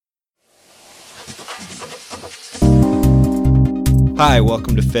Hi,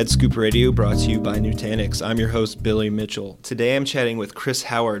 welcome to FedScoop Radio, brought to you by Nutanix. I'm your host, Billy Mitchell. Today I'm chatting with Chris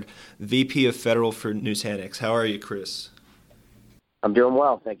Howard, VP of Federal for Nutanix. How are you, Chris? I'm doing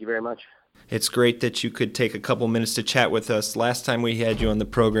well. Thank you very much. It's great that you could take a couple minutes to chat with us. Last time we had you on the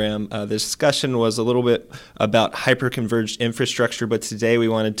program, the discussion was a little bit about hyperconverged infrastructure, but today we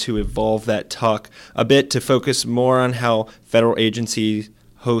wanted to evolve that talk a bit to focus more on how federal agencies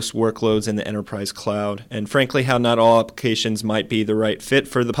host workloads in the enterprise cloud, and frankly, how not all applications might be the right fit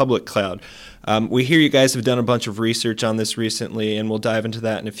for the public cloud. We hear you guys have done a bunch of research on this recently, and we'll dive into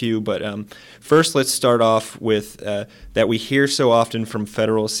that in a few. But first, let's start off with that we hear so often from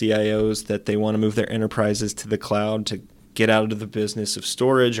federal CIOs that they want to move their enterprises to the cloud to get out of the business of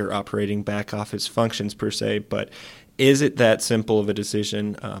storage or operating back office functions per se. But is it that simple of a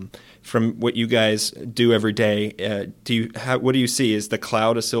decision? From what you guys do every day, what do you see? Is the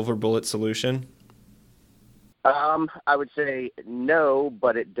cloud a silver bullet solution? I would say no,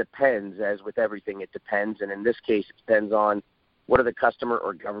 but it depends. As with everything, it depends. And in this case, it depends on what are the customer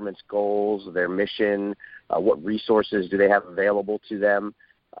or government's goals, their mission, what resources do they have available to them.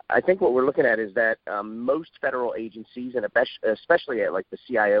 I think what we're looking at is that most federal agencies, and especially at like the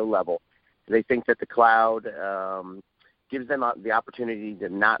CIO level, they think that the cloud gives them the opportunity to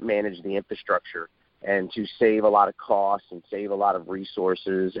not manage the infrastructure and to save a lot of costs and save a lot of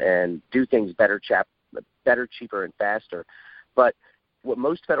resources and do things better, cheaper, and faster. But what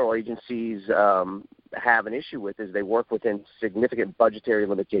most federal agencies have an issue with is they work within significant budgetary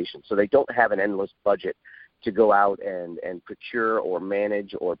limitations. So they don't have an endless budget to go out and procure or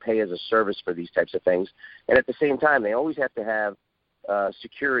manage or pay as a service for these types of things. And at the same time, they always have to have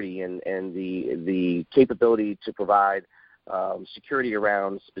security and the capability to provide security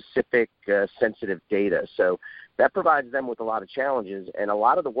around specific sensitive data. So that provides them with a lot of challenges, and a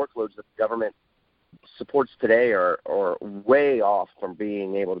lot of the workloads that the government supports today are way off from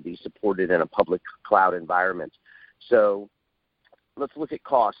being able to be supported in a public cloud environment. So let's look at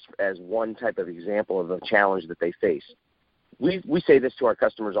costs as one type of example of a challenge that they face. We say this to our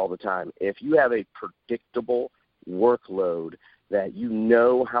customers all the time. If you have a predictable workload that you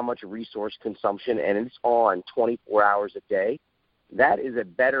know how much resource consumption and it's on 24 hours a day, that is a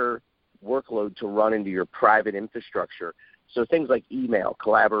better workload to run into your private infrastructure. So things like email,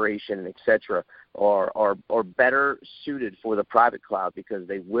 collaboration, et cetera, are better suited for the private cloud because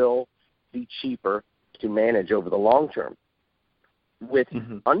they will be cheaper to manage over the long term. With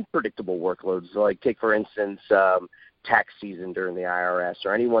unpredictable workloads, like take, for instance, tax season during the IRS,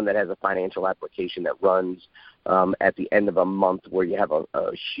 or anyone that has a financial application that runs at the end of a month where you have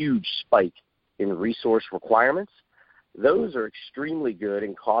a huge spike in resource requirements, those are extremely good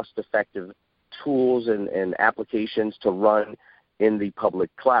and cost-effective tools and applications to run in the public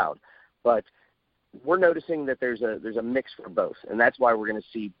cloud. But we're noticing that there's a mix for both, and that's why we're going to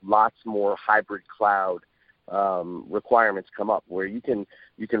see lots more hybrid cloud requirements come up, where you can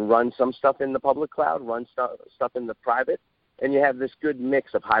run some stuff in the public cloud, run stuff in the private, and you have this good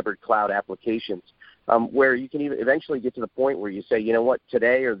mix of hybrid cloud applications where you can even eventually get to the point where you say, you know what,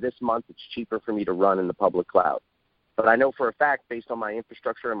 today or this month it's cheaper for me to run in the public cloud. But I know for a fact, based on my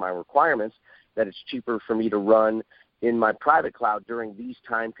infrastructure and my requirements, that it's cheaper for me to run in my private cloud during these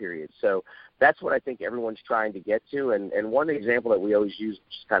time periods. So that's what I think everyone's trying to get to. And one example that we always use,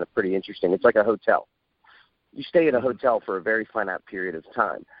 which is kind of pretty interesting, it's like a hotel. You stay in a hotel for a very finite period of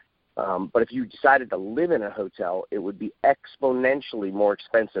time. But if you decided to live in a hotel, it would be exponentially more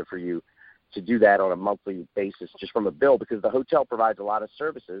expensive for you to do that on a monthly basis just from a bill, because the hotel provides a lot of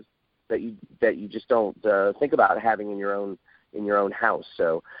services that you just don't think about having in your own house.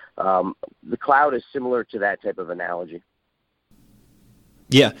 So the cloud is similar to that type of analogy.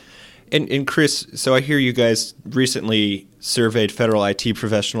 Yeah. And Chris, so I hear you guys recently surveyed federal IT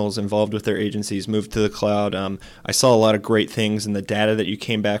professionals involved with their agencies moved to the cloud. I saw a lot of great things in the data that you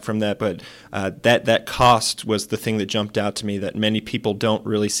came back from that, but that cost was the thing that jumped out to me, that many people don't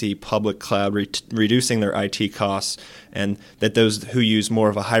really see public cloud reducing their IT costs, and that those who use more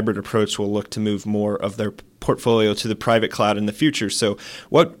of a hybrid approach will look to move more of their portfolio to the private cloud in the future. So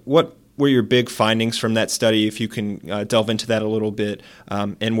what were your big findings from that study, if you can delve into that a little bit,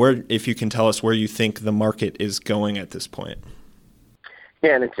 and if you can tell us where you think the market is going at this point?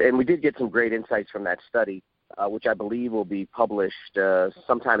 Yeah, and we did get some great insights from that study, which I believe will be published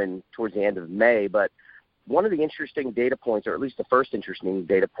sometime towards the end of May. But one of the interesting data points, or at least the first interesting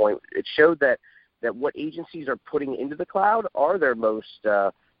data point, it showed that what agencies are putting into the cloud are their most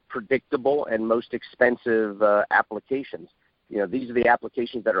predictable and most expensive applications. You know, these are the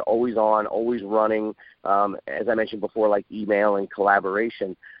applications that are always on, always running, as I mentioned before, like email and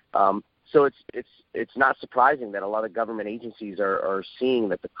collaboration. So it's not surprising that a lot of government agencies are seeing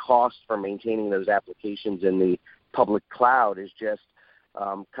that the cost for maintaining those applications in the public cloud is just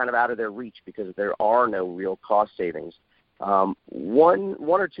kind of out of their reach because there are no real cost savings. One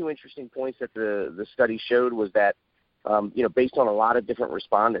or two interesting points that the study showed was that, based on a lot of different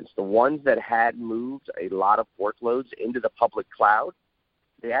respondents, the ones that had moved a lot of workloads into the public cloud,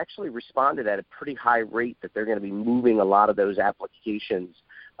 they actually responded at a pretty high rate that they're going to be moving a lot of those applications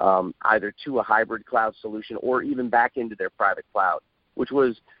either to a hybrid cloud solution or even back into their private cloud, which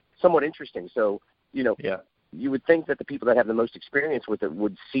was somewhat interesting. So, you would think that the people that have the most experience with it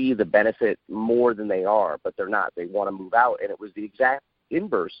would see the benefit more than they are, but they're not. They want to move out, and it was the exact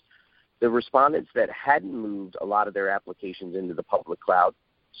inverse. The respondents that hadn't moved a lot of their applications into the public cloud,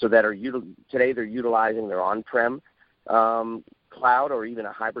 so that today they're utilizing their on-prem cloud or even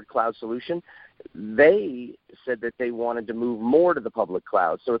a hybrid cloud solution, they said that they wanted to move more to the public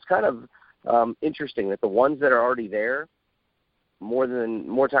cloud. So it's kind of interesting that the ones that are already there,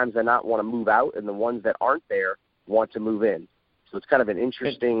 more times than not, want to move out, and the ones that aren't there want to move in. So it's kind of an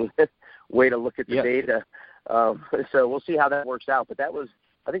interesting way to look at the data. So we'll see how that works out. But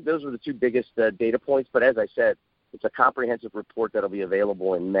I think those were the two biggest data points. But as I said, it's a comprehensive report that'll be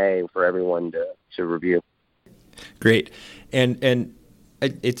available in May for everyone to review. Great. And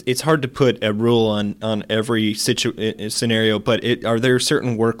it's hard to put a rule on every scenario, but are there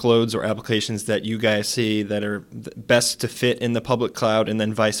certain workloads or applications that you guys see that are best to fit in the public cloud and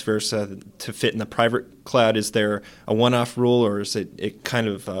then vice versa to fit in the private cloud? Is there a one-off rule, or is it kind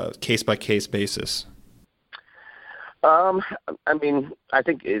of a case-by-case basis? I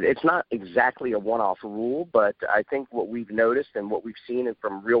think it's not exactly a one-off rule, but I think what we've noticed and what we've seen and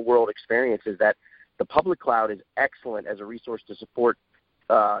from real-world experience is that the public cloud is excellent as a resource to support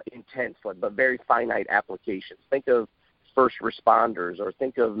intense but very finite applications. Think of first responders, or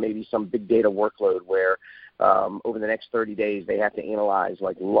think of maybe some big data workload where over the next 30 days they have to analyze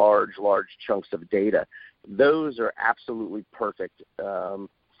like large chunks of data. Those are absolutely perfect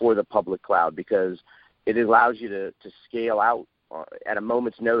for the public cloud because it allows you to scale out at a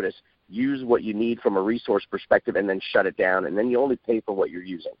moment's notice, use what you need from a resource perspective, and then shut it down, and then you only pay for what you're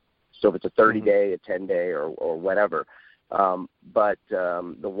using. So if it's a 30-day, a 10-day, or whatever. But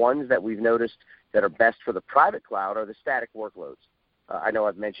the ones that we've noticed that are best for the private cloud are the static workloads. I know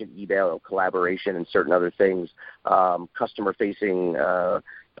I've mentioned email, collaboration, and certain other things, customer-facing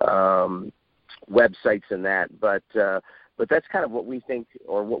websites and that. But that's kind of what we think,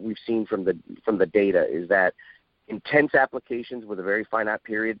 or what we've seen from the data, is that intense applications with a very finite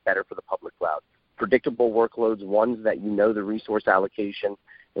period, better for the public cloud. Predictable workloads, ones that you know the resource allocation,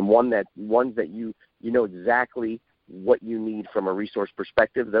 and ones that you know exactly what you need from a resource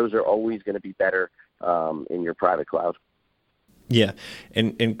perspective, those are always going to be better in your private cloud. Yeah.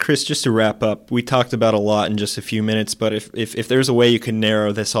 And Chris, just to wrap up, we talked about a lot in just a few minutes, but if there's a way you can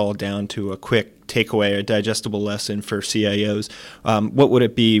narrow this all down to a quick takeaway, a digestible lesson for CIOs, what would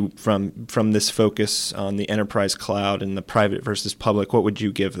it be from this focus on the enterprise cloud and the private versus public? What would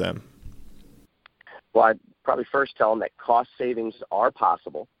you give them? Well, I'd probably first tell them that cost savings are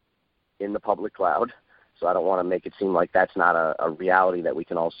possible in the public cloud. So I don't want to make it seem like that's not a reality that we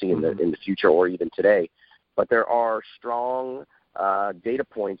can all see in the future or even today. But there are strong data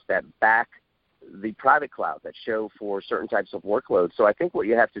points that back the private cloud that show for certain types of workloads. So I think what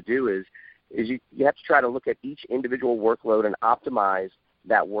you have to do is you have to try to look at each individual workload and optimize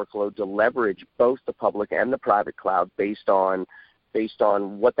that workload to leverage both the public and the private cloud based on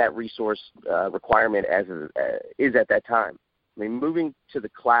what that resource requirement is at that time. I mean, moving to the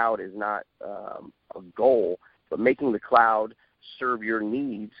cloud is not a goal, but making the cloud serve your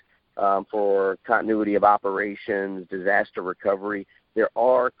needs for continuity of operations, disaster recovery. There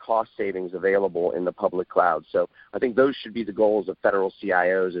are cost savings available in the public cloud. So I think those should be the goals of federal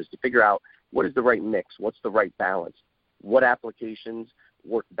CIOs, is to figure out what is the right mix, what's the right balance, what applications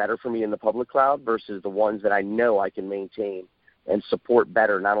work better for me in the public cloud versus the ones that I know I can maintain and support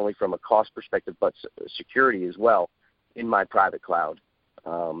better, not only from a cost perspective, but security as well in my private cloud.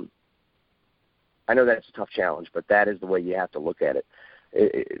 I know that's a tough challenge, but that is the way you have to look at it.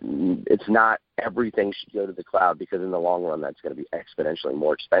 It's not everything should go to the cloud, because in the long run that's going to be exponentially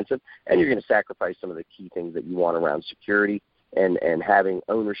more expensive, and you're going to sacrifice some of the key things that you want around security and having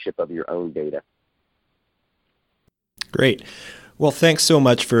ownership of your own data. Great. Well, thanks so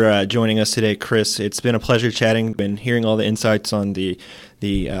much for joining us today, Chris. It's been a pleasure chatting and hearing all the insights on the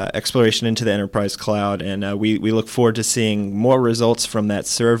exploration into the enterprise cloud, and we look forward to seeing more results from that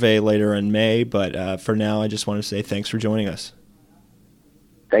survey later in May. But for now, I just want to say thanks for joining us.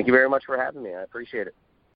 Thank you very much for having me. I appreciate it.